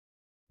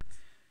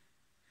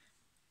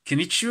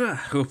Konnichiwa,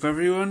 hope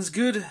everyone's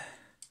good.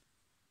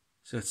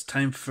 So it's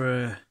time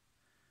for a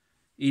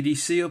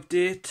EDC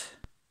update.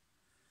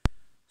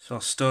 So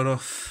I'll start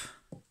off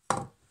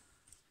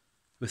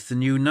with the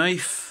new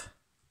knife.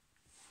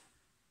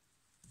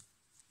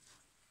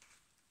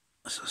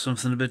 So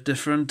something a bit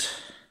different.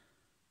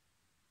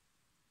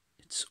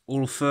 It's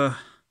Alpha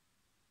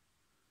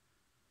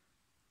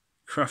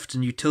Craft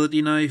and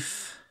Utility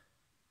Knife.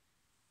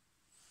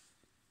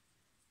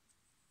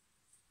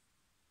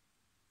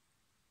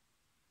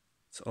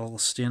 It's all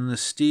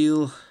stainless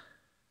steel.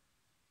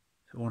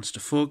 If it wants to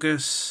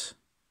focus.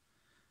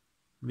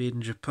 Made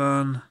in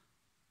Japan.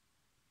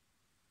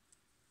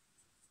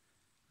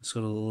 It's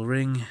got a little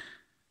ring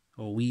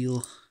or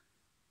wheel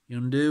you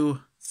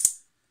undo.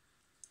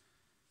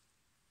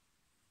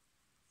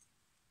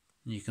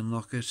 And you can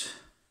lock it.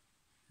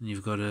 And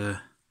you've got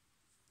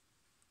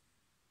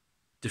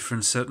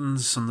different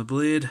settings on the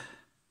blade.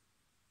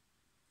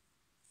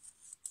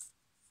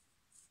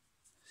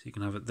 So you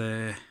can have it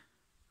there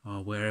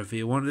or wherever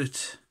you want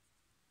it,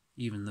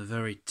 even the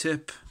very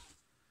tip.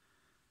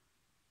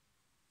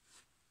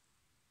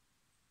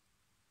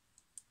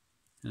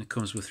 And it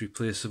comes with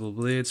replaceable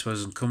blades, well, it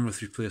doesn't come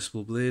with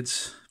replaceable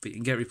blades, but you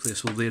can get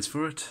replaceable blades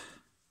for it.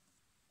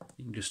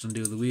 You can just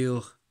undo the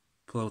wheel,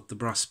 pull out the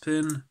brass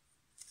pin,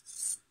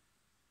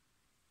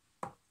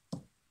 and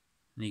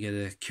you get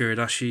a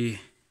Kiridashi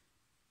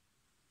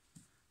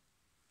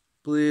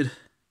blade.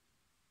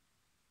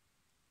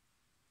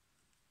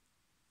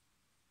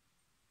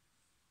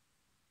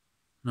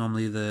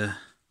 Normally the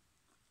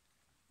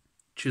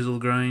chisel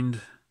grind,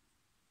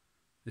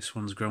 this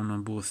one's ground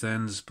on both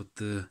ends, but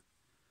the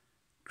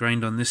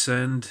grind on this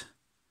end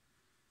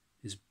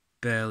is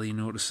barely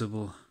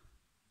noticeable.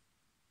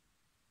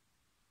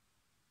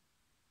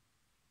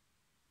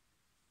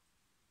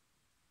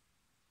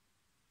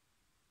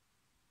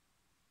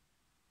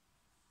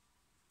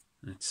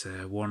 It's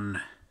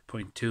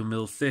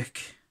 1.2mm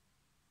thick.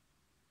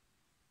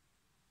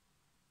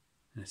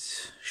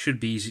 It should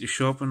be easy to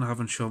sharpen. I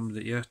haven't sharpened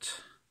it yet,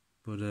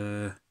 but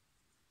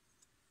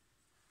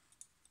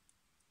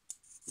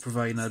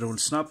providing I don't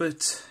snap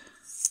it,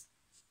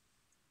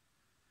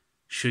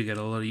 should get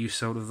a lot of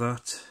use out of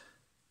that.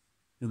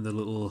 And the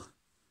little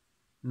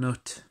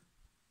nut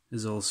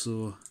is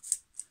also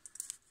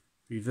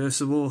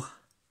reversible.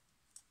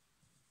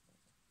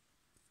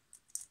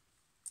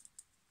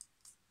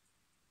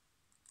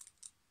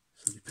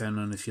 So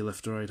depending on if you're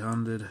left or right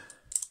handed.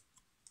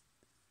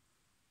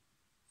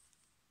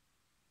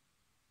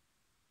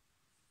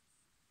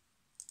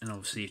 And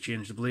obviously you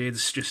change the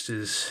blades just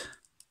as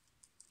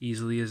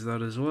easily as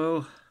that as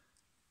well.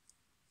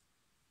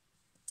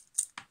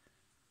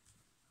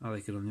 I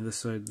like it on the other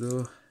side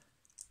though.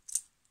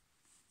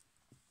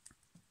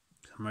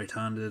 I'm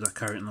right-handed, I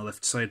carry it in the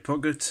left side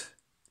pocket.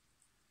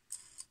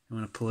 And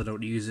when I pull it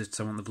out to use it,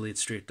 I want the blade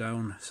straight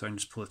down, so I can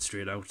just pull it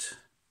straight out.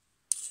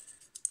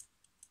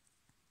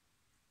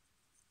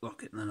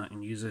 Lock it and then I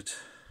can use it.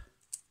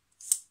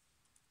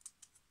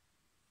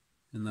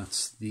 And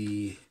that's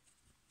the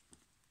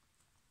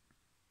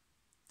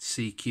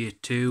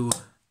CK2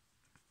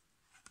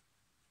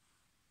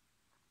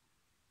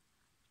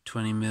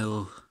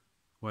 20mm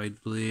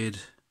wide blade,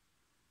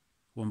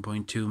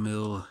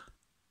 1.2mm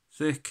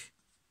thick,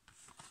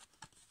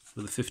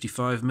 with a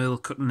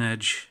 55mm cutting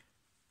edge.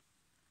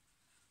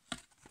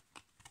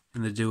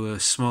 And they do a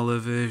smaller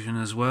version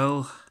as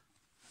well,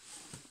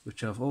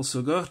 which I've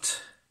also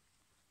got,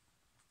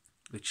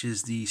 which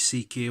is the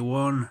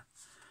CK1.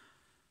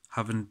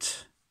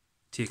 Haven't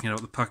taken it out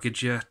of the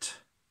package yet,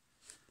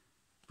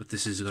 but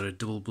this has got a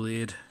double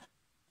blade,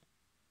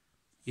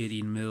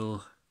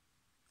 18mm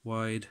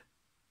wide.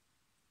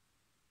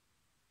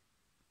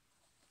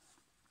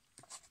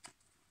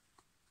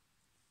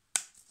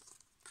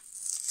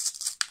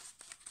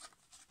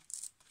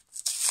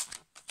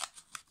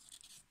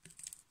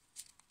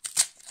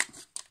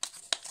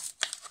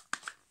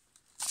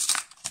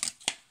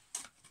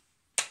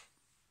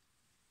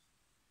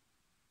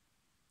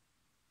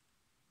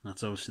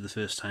 That's obviously the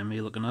first time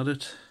me looking at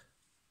it.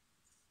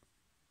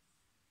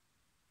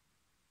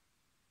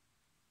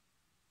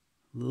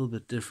 A little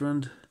bit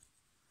different.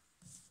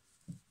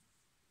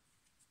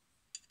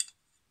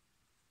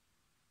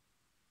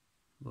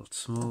 A lot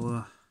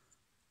smaller.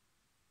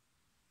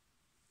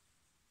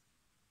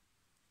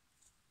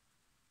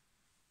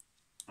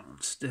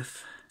 And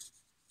stiff.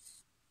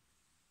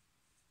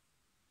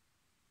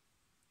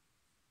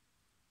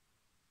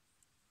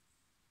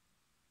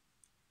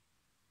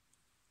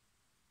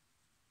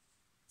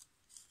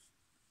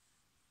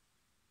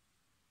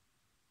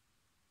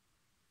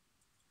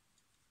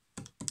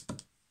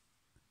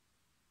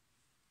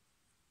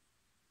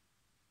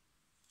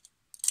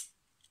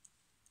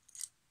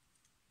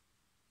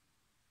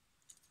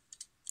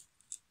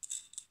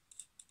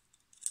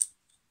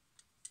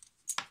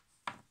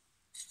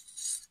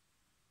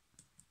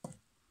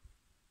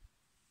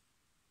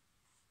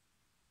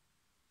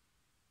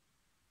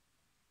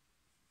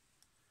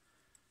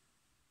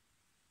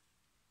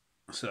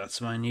 So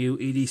that's my new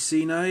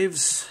EDC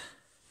knives.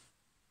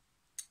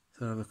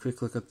 So I'll have a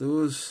quick look at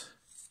those.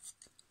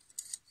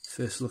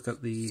 First look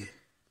at the,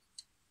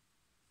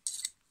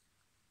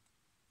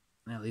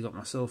 nearly got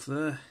myself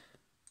there,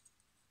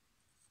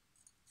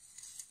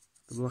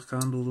 the black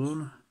handled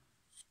one.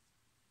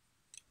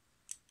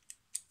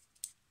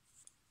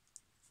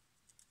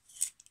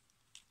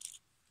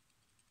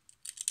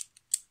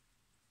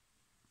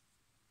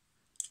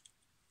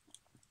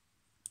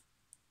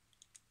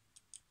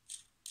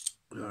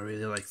 I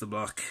really like the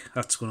black.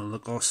 That's going to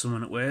look awesome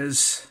when it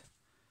wears.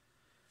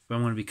 But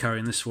I'm going to be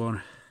carrying this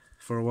one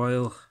for a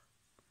while.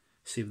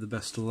 Save the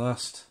best to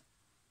last.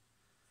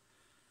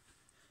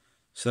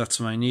 So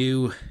that's my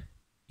new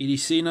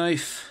EDC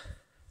knife.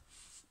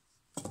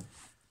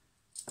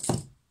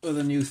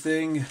 Other new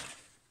thing.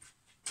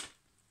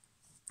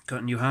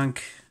 Got a new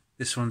hank.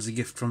 This one's a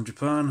gift from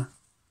Japan.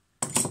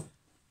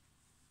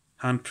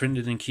 Hand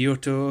printed in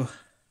Kyoto.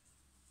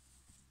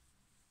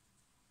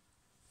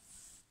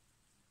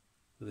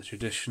 With a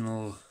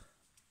traditional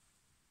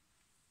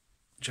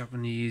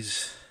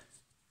Japanese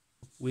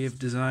wave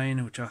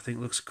design, which I think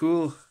looks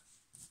cool.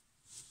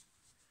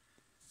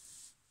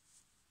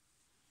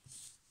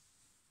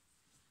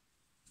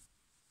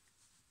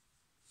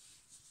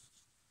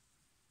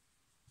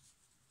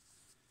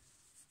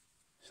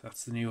 So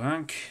that's the new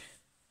hank.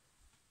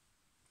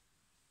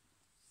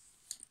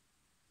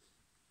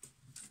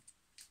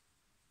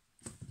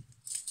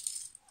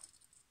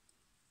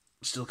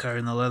 Still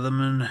carrying the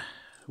Leatherman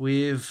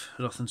wave,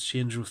 nothing's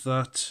changed with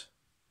that,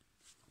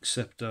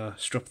 except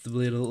stropped the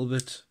blade a little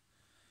bit,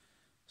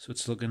 so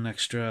it's looking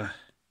extra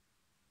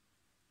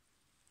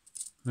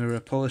mirror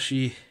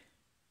polishy.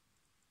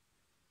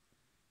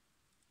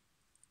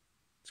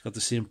 It's got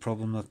the same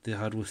problem that they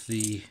had with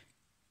the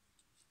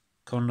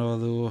Condor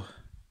though,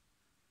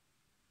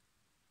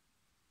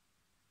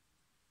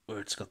 where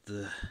it's got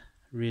the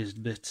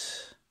raised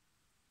bit.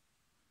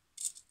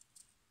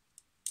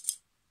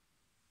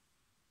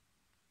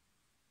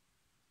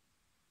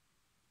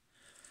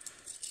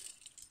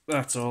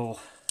 That's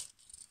all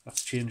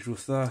that's changed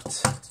with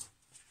that.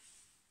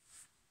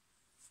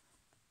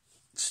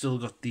 Still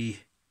got the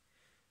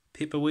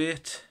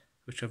paperweight,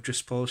 which I've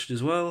just polished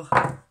as well.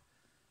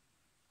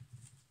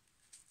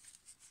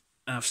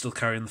 I'm still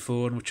carrying the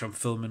phone, which I'm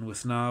filming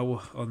with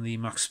now on the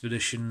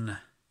Maxpedition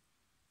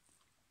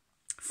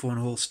phone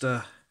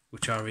holster,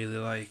 which I really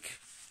like.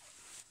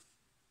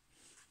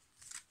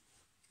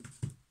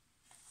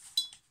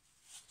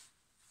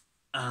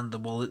 And the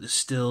wallet is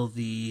still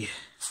the,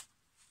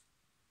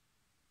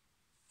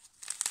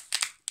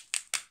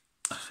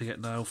 I forget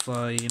now,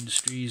 Fly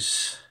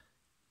Industries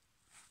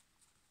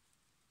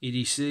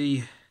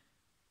EDC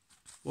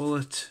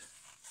wallet.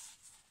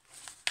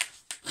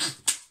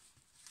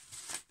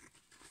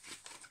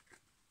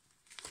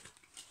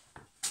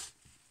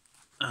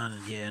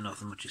 And yeah,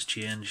 nothing much has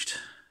changed.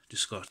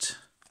 Just got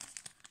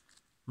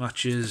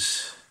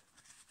matches,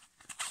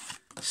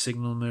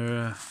 signal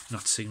mirror,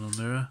 not signal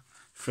mirror,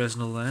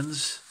 Fresnel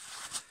lens.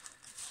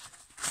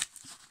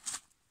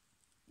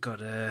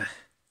 Got a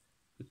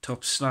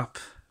top snap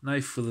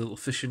knife with a little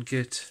fishing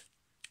kit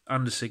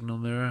and a signal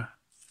mirror,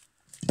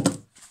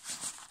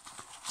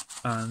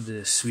 and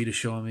the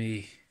Swedish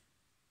Army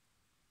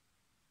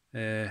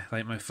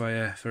Light My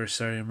Fire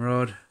Ferrocerium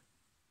rod,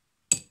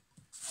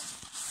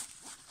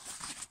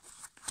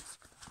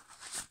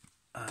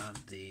 and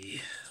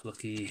the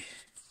lucky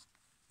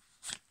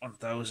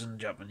 1000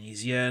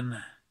 Japanese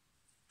yen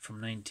from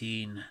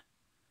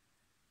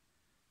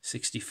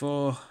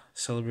 1964,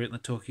 celebrating the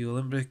Tokyo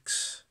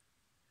Olympics.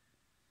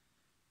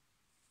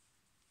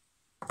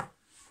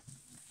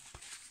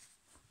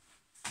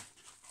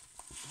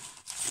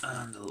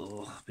 And a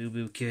little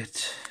boo-boo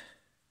kit,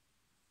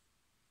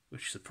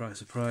 which, surprise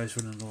surprise,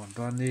 running low on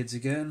band-aids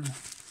again.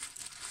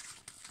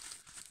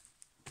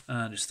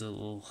 And just a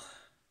little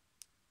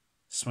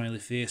smiley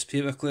face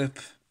paperclip.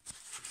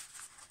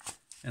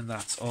 And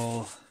that's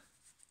all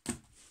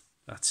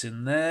that's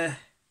in there.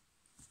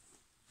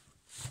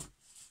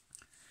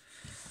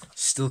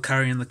 Still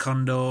carrying the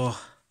Condor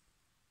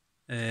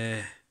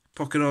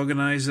pocket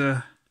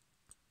organizer.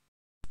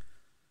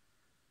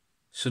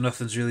 So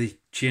nothing's really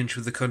changed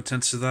with the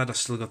contents of that. I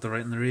still got the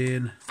Right in the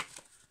Rain.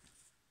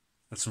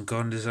 Got some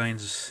Gone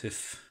designs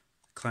if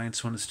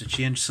clients want us to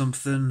change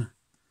something.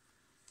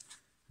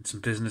 And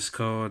some business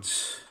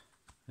cards.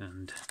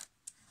 And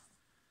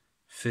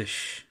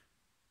fish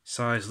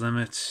size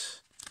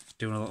limits.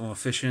 Doing a lot more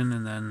fishing.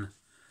 And then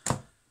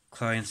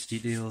clients'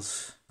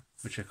 details,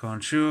 which I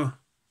can't show.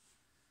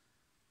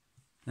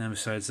 And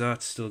besides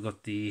that, still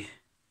got the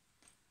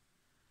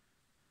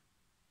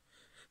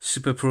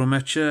Super Pro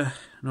Mecha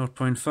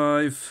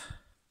 0.5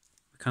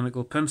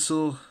 mechanical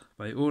pencil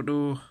by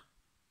Auto.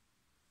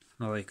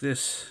 Not like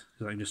this,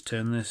 because I can just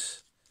turn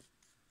this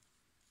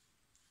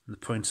and the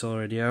point's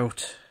already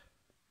out.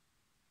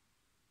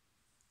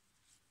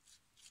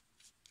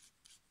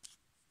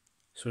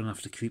 So I don't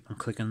have to keep on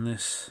clicking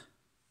this.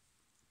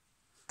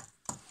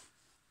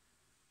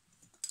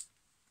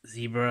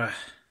 Zebra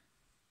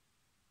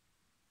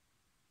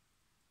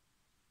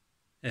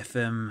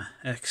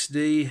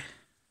FMXD.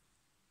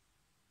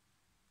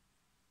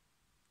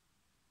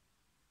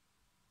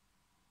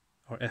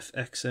 or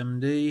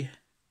FXMD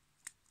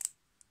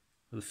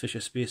with a Fisher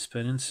Space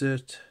Pen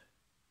insert.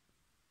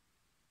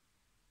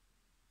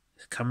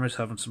 This camera's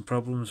having some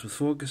problems with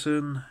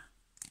focusing.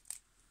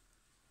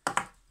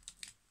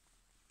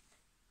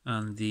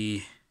 And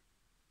the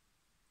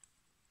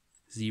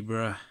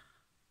Zebra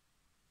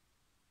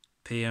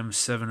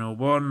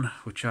PM701,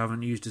 which I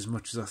haven't used as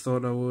much as I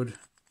thought I would.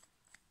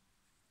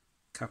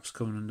 Cap's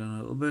coming undone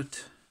a little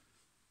bit.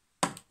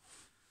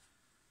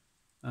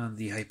 And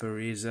the Hyper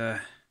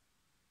Eraser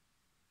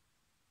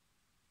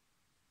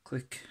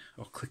Click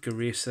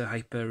Eraser,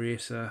 Hyper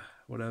Eraser,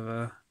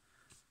 whatever,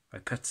 by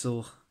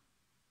Petzl.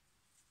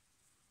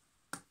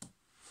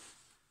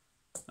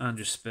 And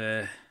just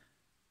spare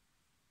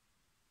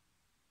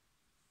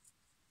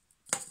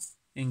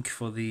ink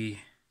for the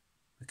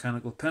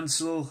mechanical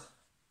pencil.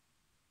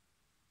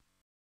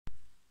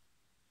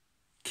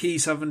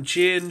 Keys haven't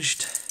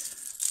changed.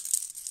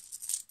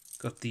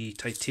 Got the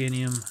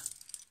titanium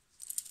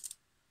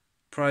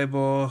pry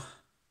bar,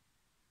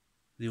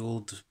 the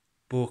old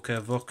Boker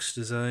Vox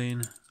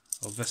design,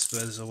 or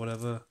Vespers or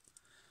whatever.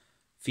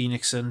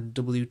 Phoenix and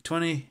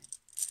W20.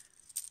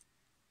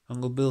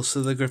 Uncle Bill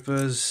Slither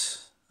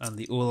grippers, and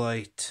the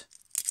Olight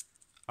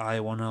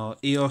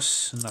I1R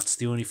EOS, and that's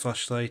the only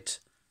flashlight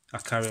I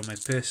carry on my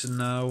person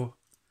now.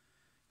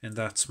 And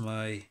that's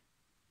my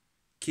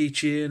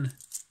keychain.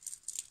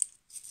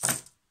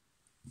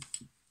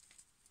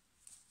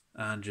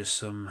 And just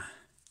some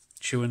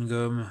chewing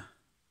gum,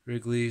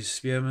 Wrigley's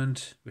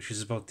Spearmint, which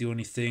is about the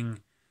only thing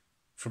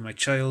from my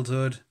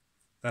childhood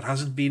that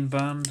hasn't been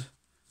banned.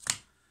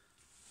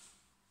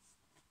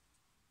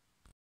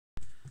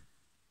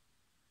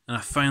 And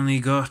I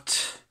finally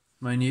got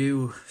my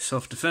new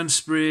self-defense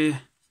spray,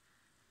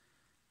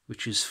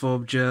 which is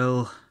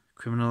Farb-Gel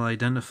Criminal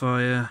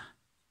Identifier,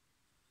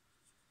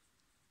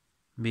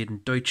 made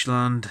in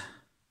Deutschland.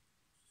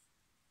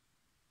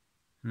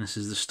 And this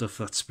is the stuff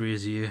that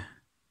sprays you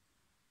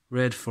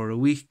red for a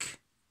week.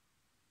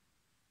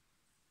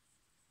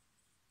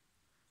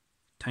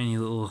 Tiny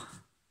little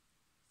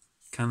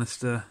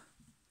canister.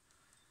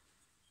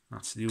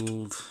 That's the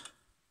old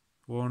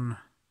one.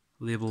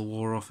 Label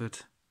wore off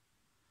it.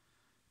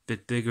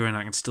 Bit bigger, and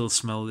I can still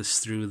smell this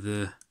through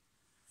the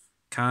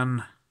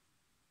can.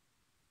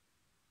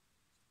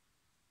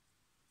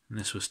 And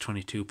this was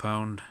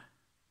 £22.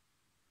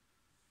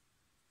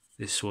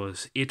 This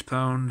was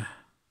 £8.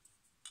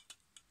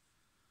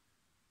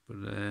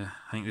 But I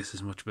think this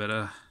is much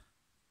better.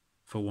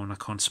 For one, I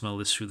can't smell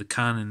this through the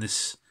can, and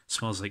this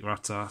smells like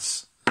rat's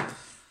ass.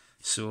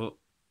 So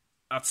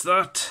that's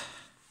that.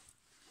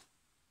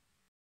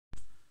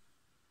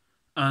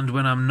 And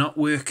when I'm not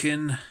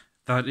working,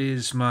 that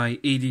is my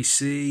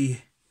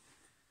EDC.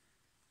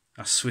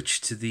 I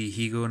switched to the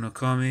Higo no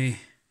Kami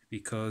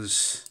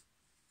because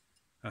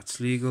that's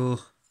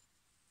legal,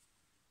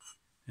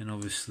 and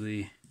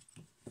obviously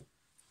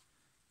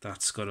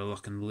that's got a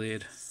lock and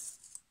blade,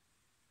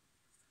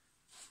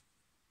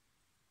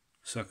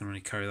 so I can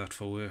only carry that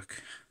for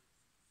work.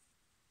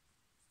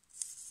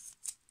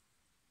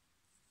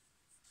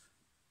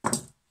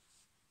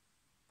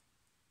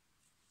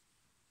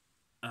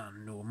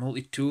 And no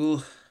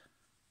multi-tool.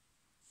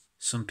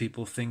 Some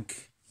people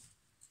think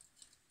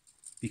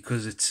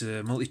because it's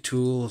a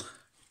multi-tool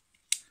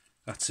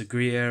that's a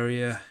grey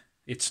area.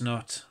 It's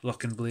not.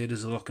 Lock and blade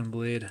is a lock and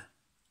blade.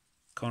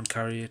 Can't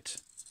carry it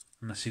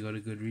unless you got a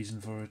good reason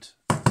for it.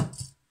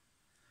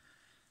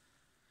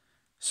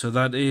 So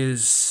that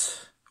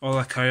is all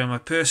I carry on my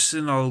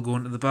person. I'll go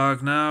into the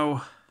bag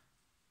now.